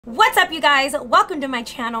What's up, you guys? Welcome to my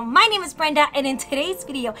channel. My name is Brenda, and in today's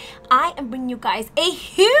video I am bringing you guys a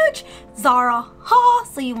huge Zara haul,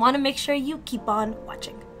 so you want to make sure you keep on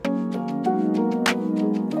watching.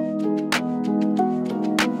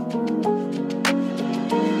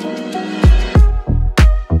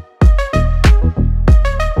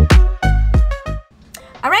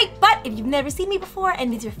 Alright, but if you've never seen me before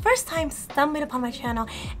and it's your first time stumbling upon my channel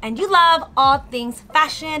and you love all things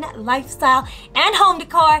fashion, lifestyle, and home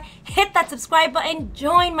decor, hit that subscribe button,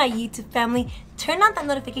 join my YouTube family, turn on that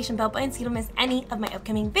notification bell button so you don't miss any of my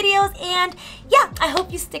upcoming videos, and yeah, I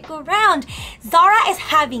hope you stick around. Zara is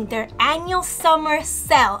having their annual summer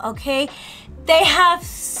sale, okay? They have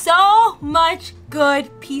so much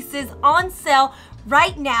good pieces on sale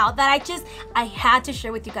right now that I had to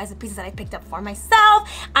share with you guys the pieces that I picked up for myself.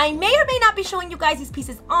 I may or may not be showing you guys these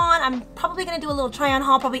pieces on. I'm probably gonna do a little try on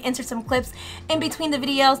haul, probably insert some clips in between the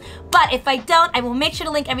videos, but if I don't, I will make sure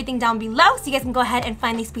to link everything down below so you guys can go ahead and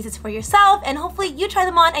find these pieces for yourself, and hopefully you try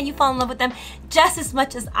them on and you fall in love with them just as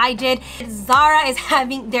much as I did. Zara is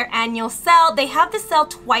having their annual sale. They have this sale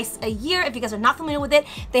twice a year. If you guys are not familiar with it,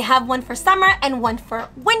 they have one for summer and one for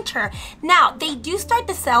winter. Now, they do start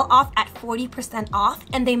the sale off at 40% off,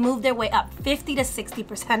 and they move their way up 50 to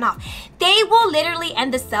 60% off. They will literally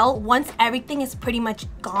end the sale once everything is pretty much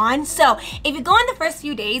gone. So if you go in the first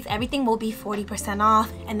few days, everything will be 40%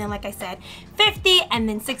 off, and then like I said, 50 and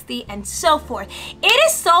then 60 and so forth. It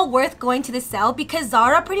is so worth going to the sale because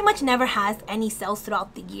Zara pretty much never has any sales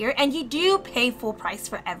throughout the year, and you do pay full price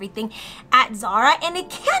for everything at Zara, and it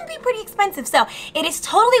can be pretty expensive. So it is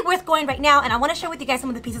totally worth going right now, and I want to share with you guys some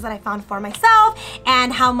of the pieces that I found for myself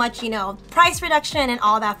and how much, you know, price reduction and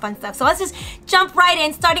all that fun stuff. So let's just jump right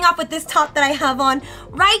in, starting off with this top that I have on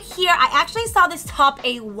right here. I actually saw this top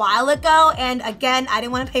a while ago, and again, I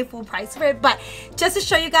didn't want to pay full price for it, but just to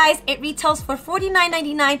show you guys, it retails for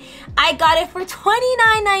 $49.99. I got it for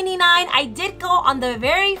 $29.99. I did go on the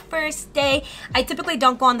very first day. I typically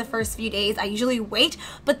don't go on the first few days. I usually wait,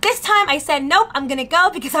 but this time I said nope, I'm gonna go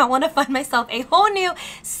because I want to find myself a whole new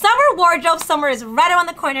summer wardrobe. Summer is right around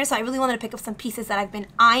the corner, so I really wanted to pick up some pieces that I've been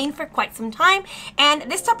eyeing for quite some time. And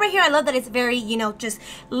this top right here, I love that it's very, you know, just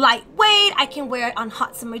lightweight. I can wear it on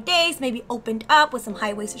hot summer days, maybe opened up with some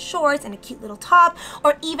high-waisted shorts and a cute little top,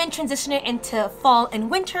 or even transition it into fall and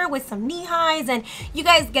winter with some knee highs, and you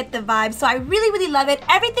guys get the vibe. So I really love it.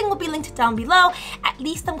 Everything will be linked down below. At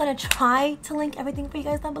least I'm gonna try to link everything for you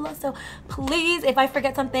guys down below, so please, if I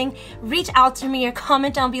forget something, reach out to me or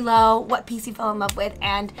comment down below what piece you fell in love with,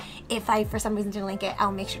 and if I for some reason didn't link it,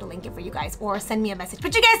 I'll make sure to link it for you guys or send me a message.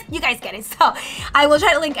 But you guys get it, so I will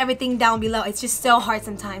try to link everything down below. It's just so hard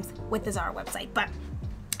sometimes with the Zara website, but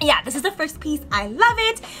yeah, this is the first piece. I love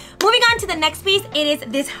it. Moving on to the next piece, it is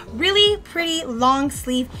this really pretty long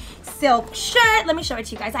sleeve silk shirt. Let me show it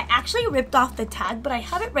to you guys. I actually ripped off the tag, but I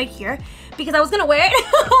have it right here because I was gonna wear it.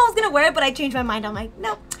 I was gonna wear it, but I changed my mind. I'm like,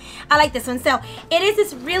 nope, I like this one. So it is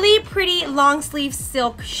this really pretty long sleeve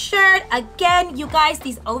silk shirt. Again, you guys,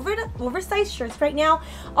 these oversized shirts right now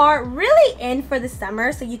are really in for the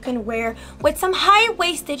summer, so you can wear with some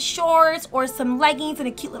high-waisted shorts or some leggings and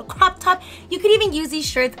a cute little crop top. You could even use these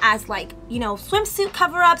shirts as, like, you know, swimsuit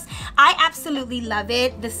cover-ups. I absolutely love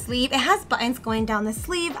it. The sleeve, it has buttons going down the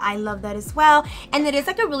sleeve. I love that as well, and it is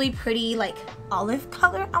like a really pretty, like, olive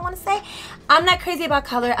color, I want to say. I'm not crazy about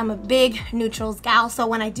color. I'm a big neutrals gal, so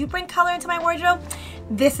when I do bring color into my wardrobe,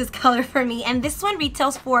 this is color for me. And this one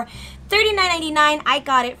retails for $39.99. I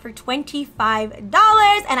got it for $25,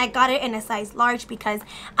 and I got it in a size large because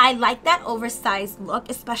I like that oversized look,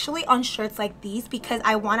 especially on shirts like these, because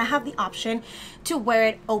I want to have the option to wear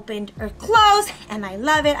it opened or closed, and I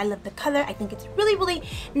love it. I love the color. I think it's really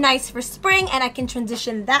nice for spring, and I can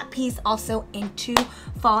transition that piece also into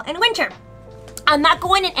fall and winter. I'm not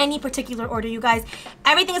going in any particular order, you guys.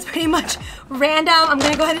 Everything is pretty much random. I'm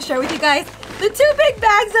gonna go ahead and share with you guys the two big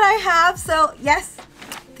bags that I have. So yes,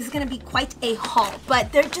 this is gonna be quite a haul,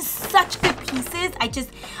 but they're just such good pieces.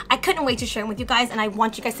 I couldn't wait to share them with you guys, and I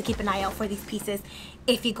want you guys to keep an eye out for these pieces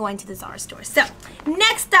if you go into the Zara store. So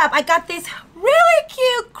next up, I got this really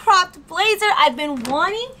cute cropped blazer. I've been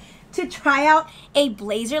wanting to try out a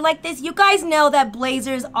blazer like this. You guys know that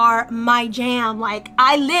blazers are my jam. Like,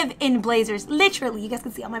 I live in blazers, literally. You guys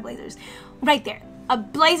can see all my blazers right there. A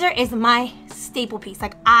blazer is my staple piece.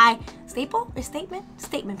 Like,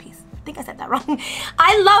 statement piece. I think I said that wrong.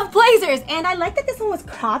 I love blazers, and I like that this one was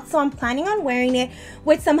cropped, so I'm planning on wearing it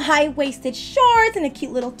with some high-waisted shorts and a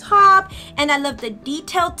cute little top, and I love the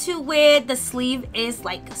detail to it. The sleeve is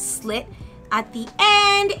like slit at the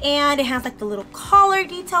end, and it has like the little collar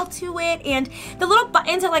detail to it, and the little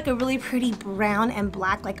buttons are like a really pretty brown and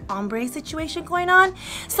black like ombre situation going on.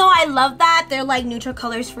 So I love that. They're like neutral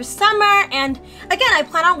colors for summer, and again, I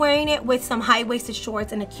plan on wearing it with some high-waisted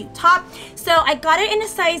shorts and a cute top. So I got it in a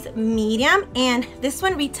size medium, and this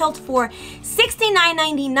one retailed for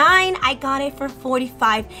 $69.99. I got it for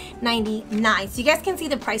 $45.99. So you guys can see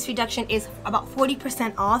the price reduction is about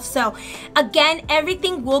 40% off. So again,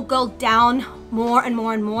 everything will go down more and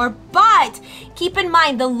more and more, but keep in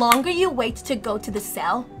mind, the longer you wait to go to the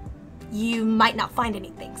sale, you might not find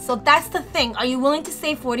anything. So that's the thing. Are you willing to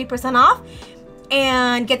save 40% off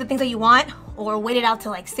and get the things that you want, or wait it out to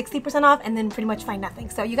like 60% off and then pretty much find nothing?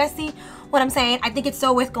 So you guys see what I'm saying? I think it's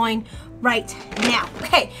so worth going right now.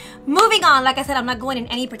 Okay, moving on. Like I said, I'm not going in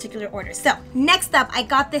any particular order. So next up, I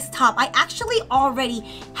got this top. I actually already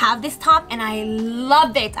have this top and I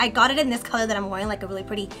love it. I got it in this color that I'm wearing, like a really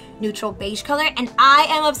pretty neutral beige color, and I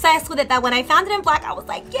am obsessed with it. That when I found it in black, I was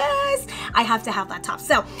like, yes, I have to have that top.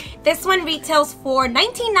 So this one retails for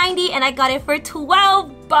 $19.90 and I got it for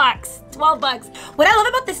 12 bucks. 12 bucks. What I love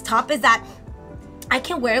about this top is that I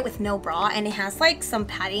can wear it with no bra, and it has like some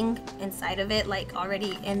padding inside of it, like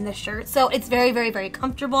already in the shirt. So it's very, very, very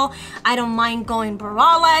comfortable. I don't mind going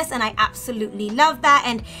braless, and I absolutely love that.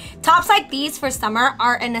 And tops like these for summer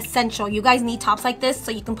are an essential. You guys need tops like this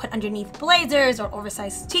so you can put underneath blazers or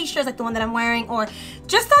oversized t-shirts like the one that I'm wearing, or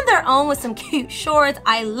just on their own with some cute shorts.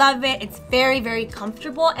 I love it. It's very, very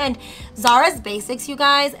comfortable. And Zara's Basics, you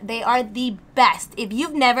guys, they are the best. If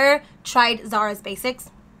you've never tried Zara's Basics,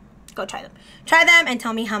 go try them. Try them and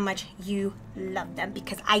tell me how much you love them,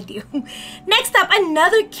 because I do. Next up,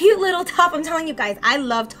 another cute little top. I'm telling you guys, I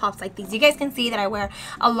love tops like these. You guys can see that I wear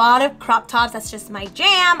a lot of crop tops. That's just my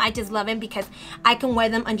jam. I just love it because I can wear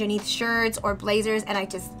them underneath shirts or blazers, and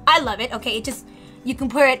I love it. Okay, it just, you can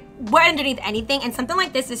wear it underneath anything, and something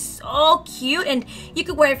like this is so cute, and you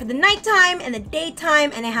could wear it for the nighttime and the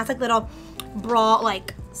daytime, and it has like little bra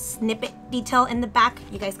like snippet detail in the back.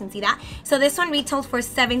 You guys can see that. So this one retailed for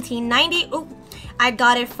 $17.90. Ooh, I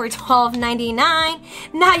got it for $12.99.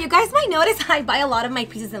 Now you guys might notice I buy a lot of my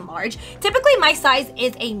pieces in large. Typically my size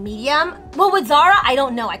is a medium. Well, with Zara, I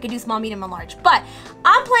don't know, I could do small, medium, and large, but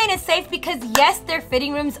I'm playing it safe because yes, their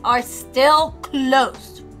fitting rooms are still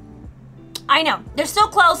closed. I know, they're still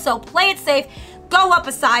closed, so play it safe. Go up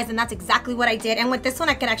a size, and that's exactly what I did. And with this one,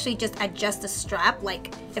 I could actually just adjust the strap,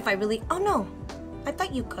 like if I really, oh no, I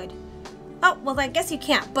thought you could. Oh, well, I guess you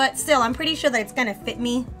can't, but still, I'm pretty sure that it's gonna fit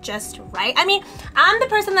me just right. I mean, I'm the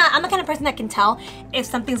kind of person that can tell if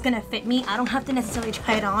something's gonna fit me. I don't have to necessarily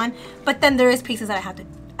try it on, but then there is pieces that I have to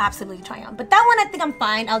absolutely try on. But that one, I think I'm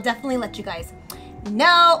fine. I'll definitely let you guys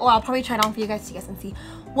know, or I'll probably try it on for you guys so you guys can see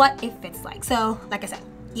what it fits like. So, like I said,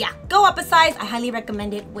 yeah, go up a size. I highly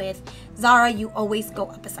recommend it with Zara. You always go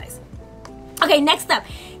up a size. Okay, next up,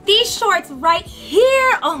 these shorts right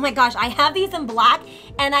here. Oh my gosh, I have these in black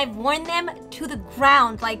and I've worn them to the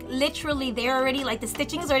ground. Like literally, they're already, like the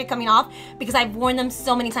stitching is already coming off because I've worn them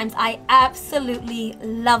so many times. I absolutely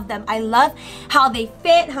love them. I love how they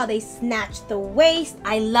fit, how they snatch the waist.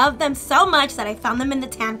 I love them so much that I found them in the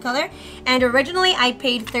tan color. And originally I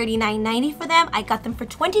paid $39.90 for them. I got them for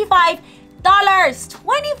 $25.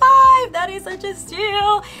 $25! That is such a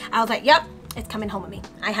steal. I was like, yep, it's coming home with me.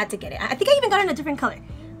 I had to get it. I think I even got it in a different color.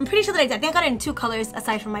 I'm pretty sure that I did. I think I got it in 2 colors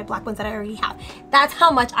aside from my black ones that I already have. That's how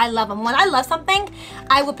much I love them. When I love something,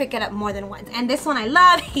 I will pick it up more than once. And this one I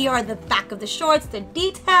love. Here are the back of the shorts, the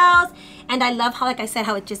details. And I love how, like I said,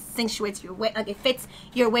 how it just accentuates your waist. Like it fits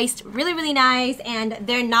your waist really, really nice. And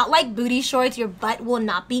they're not like booty shorts. Your butt will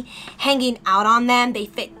not be hanging out on them. They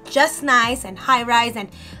fit just nice and high rise, and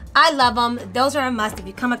I love them. Those are a must. If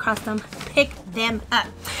you come across them, pick them up.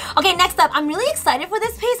 Okay, next up, I'm really excited for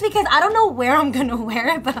this piece because I don't know where I'm gonna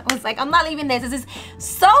wear it, but I was like, I'm not leaving this. This is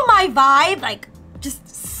so my vibe, like just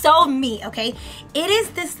so me, okay? It is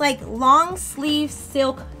this like long sleeve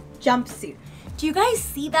silk jumpsuit. Do you guys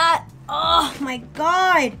see that? Oh my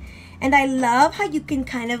God. And I love how you can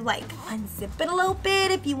kind of like unzip it a little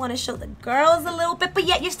bit if you want to show the girls a little bit, but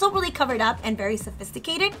yet you're still really covered up and very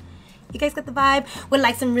sophisticated. You guys got the vibe? With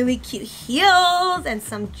like some really cute heels and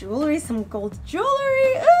some jewelry, some gold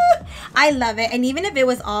jewelry. Ooh, I love it. And even if it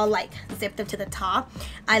was all like zipped up to the top,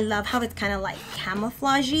 I love how it's kind of like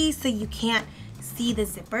camouflagey so you can't see the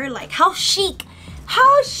zipper. Like how chic.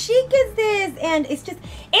 How chic is this? And it's just,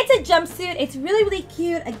 it's a jumpsuit. It's really, really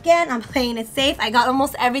cute. Again, I'm playing it safe. I got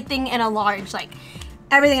almost everything in a large, like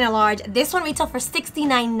everything in a large. This one retailed for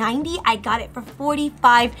 $69.90. I got it for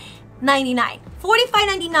 $45.90. $45.99.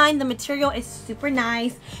 $45.99. The material is super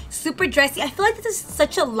nice, super dressy. I feel like this is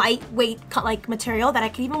such a lightweight like material that I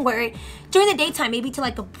could even wear it during the daytime, maybe to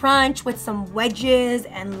like a brunch with some wedges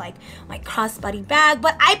and like my crossbody bag.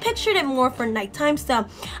 But I pictured it more for nighttime, so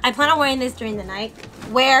I plan on wearing this during the night.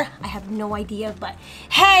 Where? I have no idea, but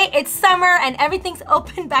hey, it's summer and everything's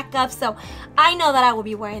open back up, so I know that I will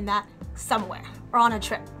be wearing that somewhere or on a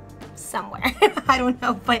trip somewhere. I don't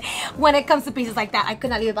know, but when it comes to pieces like that, I could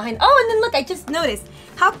not leave it behind. Oh, and then look, I just noticed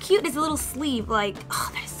how cute is the little sleeve. Like,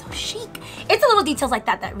 oh, that is so chic. It's a little details like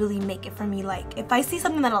that that really make it for me. Like, if I see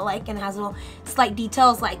something that I like and it has little slight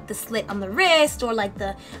details like the slit on the wrist or like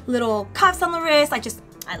the little cuffs on the wrist,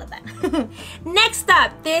 I love that. Next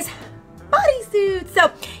up, this bodysuit.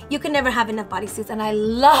 So you can never have enough bodysuits, and I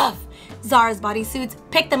love Zara's bodysuits.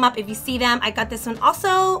 Pick them up if you see them. I got this one also,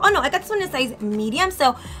 oh no, I got this one in size medium.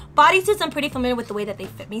 So bodysuits, I'm pretty familiar with the way that they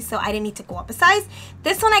fit me, so I didn't need to go up a size.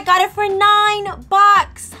 This one I got it for $9.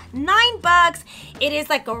 $9. It is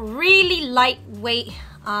like a really lightweight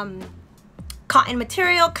cotton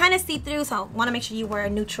material, kind of see-through, so I want to make sure you wear a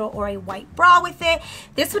neutral or a white bra with it.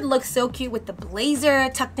 This would look so cute with the blazer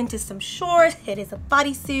tucked into some shorts. It is a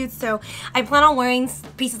bodysuit, so I plan on wearing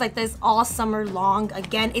pieces like this all summer long.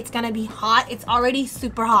 Again, it's gonna be hot. It's already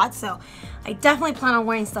super hot, so I definitely plan on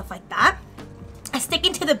wearing stuff like that.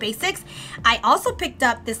 Sticking to the basics, I also picked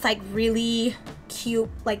up this like really cute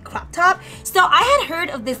like crop top. So I had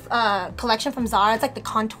heard of this collection from Zara. It's like the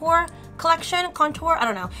contour collection, I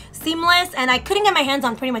don't know, seamless, and I couldn't get my hands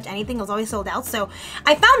on pretty much anything. It was always sold out, so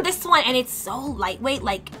I found this one, and it's so lightweight.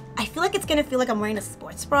 Like, I feel like it's gonna feel like I'm wearing a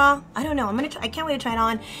sports bra. I don't know, I can't wait to try it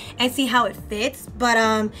on and see how it fits. But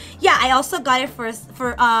yeah, I also got it for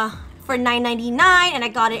 $9.99, and I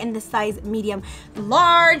got it in the size medium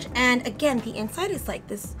large. And again, the inside is like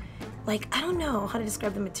this, like, I don't know how to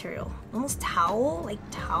describe the material, almost towel-like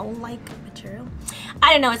material.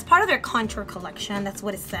 I don't know, it's part of their contour collection. That's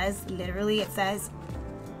what it says. Literally, it says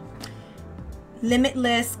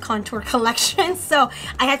Limitless Contour Collection. So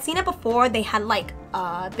I had seen it before. They had like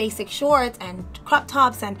basic shorts and crop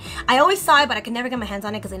tops, and I always saw it, but I could never get my hands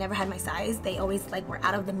on it because they never had my size. They always like were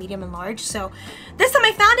out of the medium and large. So this time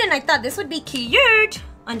I found it, and I thought this would be cute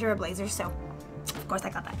under a blazer, so of course I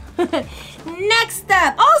got that. Next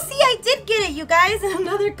up, oh, see, I did get it, you guys, in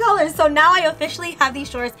another color. So now I officially have these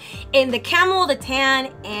shorts in the camel, the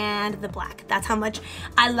tan, and the black. That's how much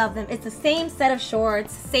I love them. It's the same set of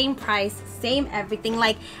shorts, same price, same everything.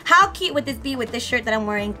 Like, how cute would this be with this shirt that I'm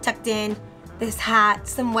wearing tucked in, this hat,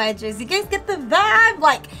 some wedges? You guys get the vibe?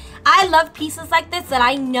 Like, I love pieces like this that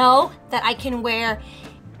I know that I can wear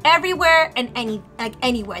everywhere and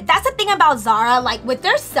anywhere. That's the thing about Zara. Like, with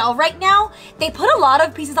their sale right now, they put a lot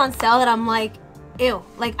of pieces on sale that I'm like, ew.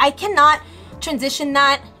 Like, I cannot transition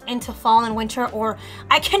that into fall and winter, or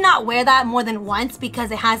I cannot wear that more than once because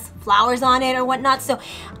it has flowers on it or whatnot. So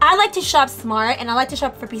I like to shop smart, and I like to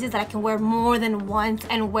shop for pieces that I can wear more than once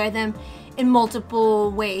and wear them in multiple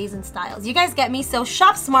ways and styles. You guys get me? So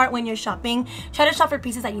shop smart when you're shopping. Try to shop for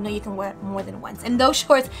pieces that you know you can wear more than once. And those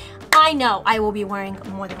shorts, I know I will be wearing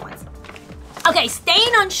more than once. Okay,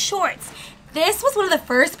 staying on shorts. This was one of the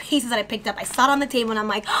first pieces that I picked up. I saw it on the table and I'm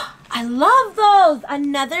like, oh, I love those.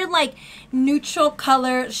 Another like neutral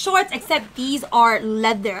color shorts, except these are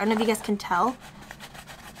leather. I don't know if you guys can tell.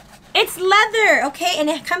 It's leather, okay? And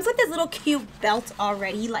it comes with this little cute belt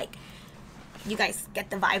already. Like, you guys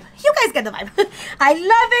get the vibe. You guys get the vibe. I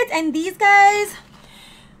love it. And these guys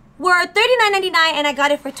were $39.99, and I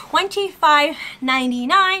got it for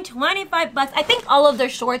 $25.99, 25 bucks. I think all of their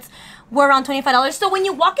shorts were around $25. So when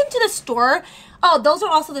you walk into the store, oh, those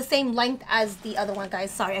are also the same length as the other one,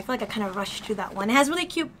 guys. Sorry, I feel like I kind of rushed through that one. It has really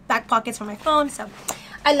cute back pockets for my phone, so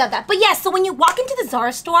I love that. But yeah, so when you walk into the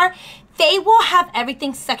Zara store, they will have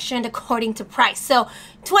everything sectioned according to price. So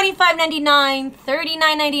 $25.99,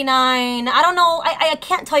 $39.99. I don't know. I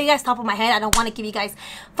can't tell you guys top of my head. I don't want to give you guys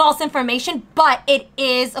false information, but it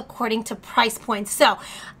is according to price points. So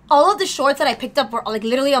all of the shorts that I picked up were like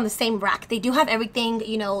literally on the same rack. They do have everything,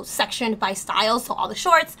 you know, sectioned by style. So all the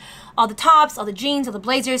shorts, all the tops, all the jeans, all the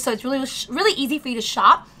blazers. So it's really easy for you to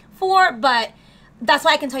shop for, but that's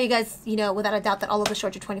why I can tell you guys, you know, without a doubt that all of the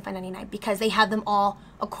shorts are $25.99 because they have them all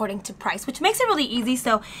according to price, which makes it really easy.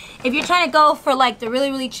 So if you're trying to go for like the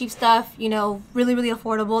really cheap stuff, you know, really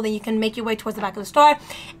affordable, then you can make your way towards the back of the store.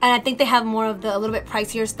 And I think they have more of the a little bit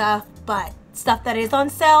pricier stuff, but stuff that is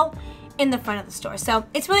on sale in the front of the store. So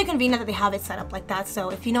it's really convenient that they have it set up like that.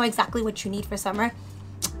 So if you know exactly what you need for summer,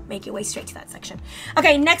 make your way straight to that section.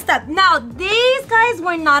 Okay, next up. Now, these guys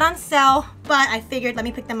were not on sale, but I figured let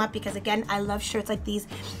me pick them up because, again, I love shirts like these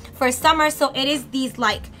for summer. So it is these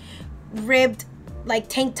like ribbed like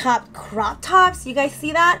tank top crop tops. You guys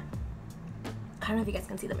see that? I don't know if you guys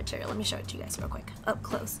can see the material. Let me show it to you guys real quick up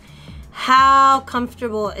close. How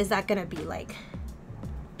comfortable is that gonna be? Like,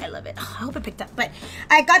 I love it. I hope it picked up. But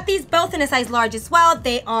I got these both in a size large as well.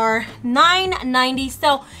 They are $9.90.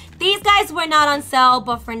 So these guys were not on sale,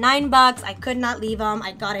 but for $9, I could not leave them.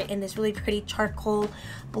 I got it in this really pretty charcoal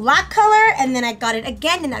black color, and then I got it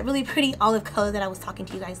again in that really pretty olive color that I was talking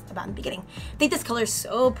to you guys about in the beginning. I think this color is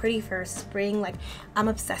so pretty for spring. Like, I'm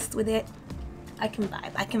obsessed with it. I can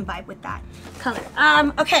vibe with that color.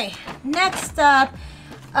 Okay, next up,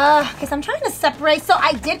 because I'm trying to separate. So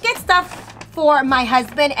I did get stuff for my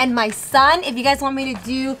husband and my son. If you guys want me to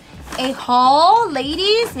do a haul,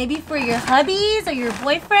 ladies, maybe for your hubbies or your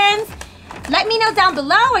boyfriends, let me know down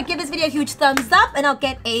below, or give this video a huge thumbs up and I'll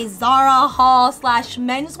get a Zara haul slash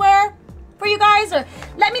menswear for you guys. Or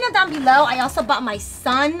let me know down below. I also bought my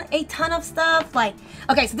son a ton of stuff. Like,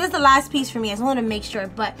 okay, so this is the last piece for me. I just wanted to make sure,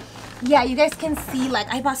 but yeah, you guys can see,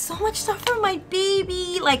 like, I bought so much stuff for my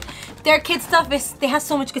baby. Like, their kid stuff they have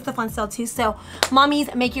so much good stuff on sale too. So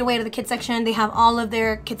mommies, make your way to the kids section. They have all of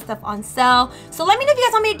their kid stuff on sale. So let me know if you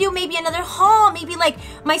guys want me to do maybe another haul, maybe like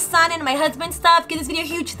my son and my husband stuff. Give this video a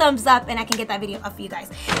huge thumbs up and I can get that video up for you guys.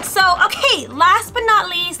 So, okay, last but not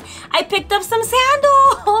least, I picked up some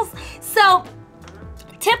sandals. So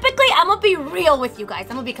typically, I'm gonna be real with you guys.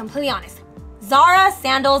 I'm gonna be completely honest. Zara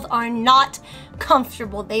sandals are not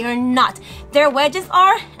comfortable. They are not. Their wedges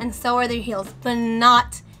are, and so are their heels, but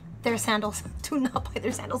not their sandals. Do not buy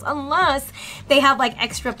their sandals unless they have like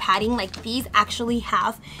extra padding. Like, these actually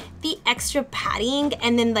have the extra padding,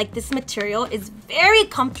 and then like this material is very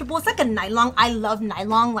comfortable. It's like a nylon. I love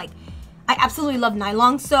nylon. Like, I absolutely love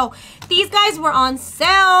nylon. So these guys were on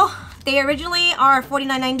sale. They originally are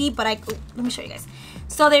 $49.90, but let me show you guys.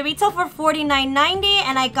 So they retail for $49.90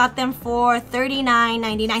 and I got them for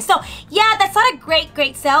 $39.99. So yeah, that's not a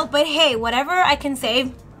great sale, but hey, whatever I can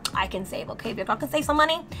save, okay? If your girl can save some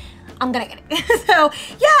money, I'm gonna get it. So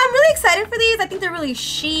yeah, I'm really excited for these. I think they're really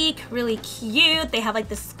chic, really cute. They have like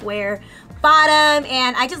the square bottom,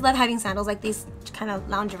 and I just love having sandals like these to kind of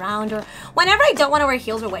lounge around, or whenever I don't want to wear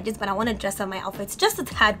heels or wedges, but I want to dress up my outfits just a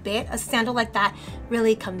tad bit. A sandal like that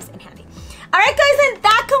really comes in handy. All right, guys, and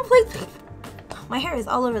that completes. My hair is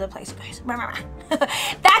all over the place, guys.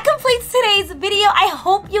 That completes today's video. I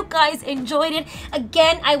hope you guys enjoyed it.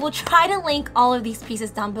 Again, I will try to link all of these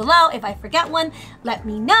pieces down below. If I forget one, let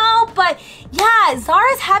me know. But yeah,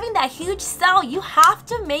 Zara's having that huge sale. You have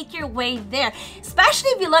to make your way there, especially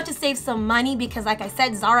if you love to save some money, because like I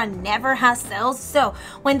said, Zara never has sales. So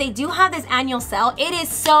when they do have this annual sale, it is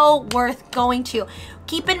so worth going to.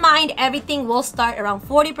 Keep in mind, everything will start around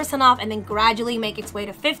 40% off and then gradually make its way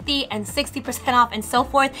to 50 and 60% off and so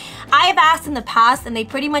forth. I have asked in the past and they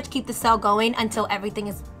pretty much keep the sale going until everything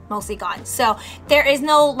is mostly gone. So there is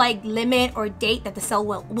no like limit or date that the sale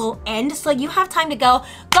will end. So you have time to go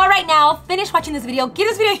right now, finish watching this video, give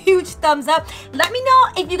this video a huge thumbs up. Let me know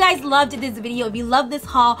if you guys loved this video, if you love this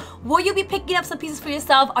haul. Will you be picking up some pieces for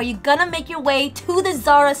yourself? Are you gonna make your way to the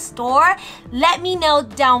Zara store? Let me know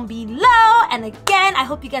down below. And again, I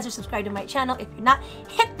hope you guys are subscribed to my channel. If you're not,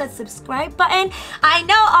 hit the subscribe button. I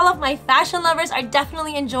know all of my fashion lovers are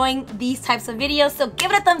definitely enjoying these types of videos, so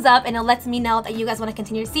give it a thumbs up and it lets me know that you guys want to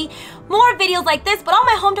continue to see more videos like this. But all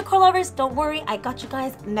my home decor lovers, don't worry, I got you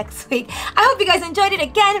guys next week. I hope you guys enjoyed it.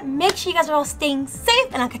 Again, make sure you guys are all staying safe,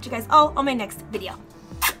 and I'll catch you guys all on my next video.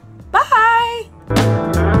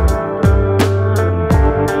 Bye!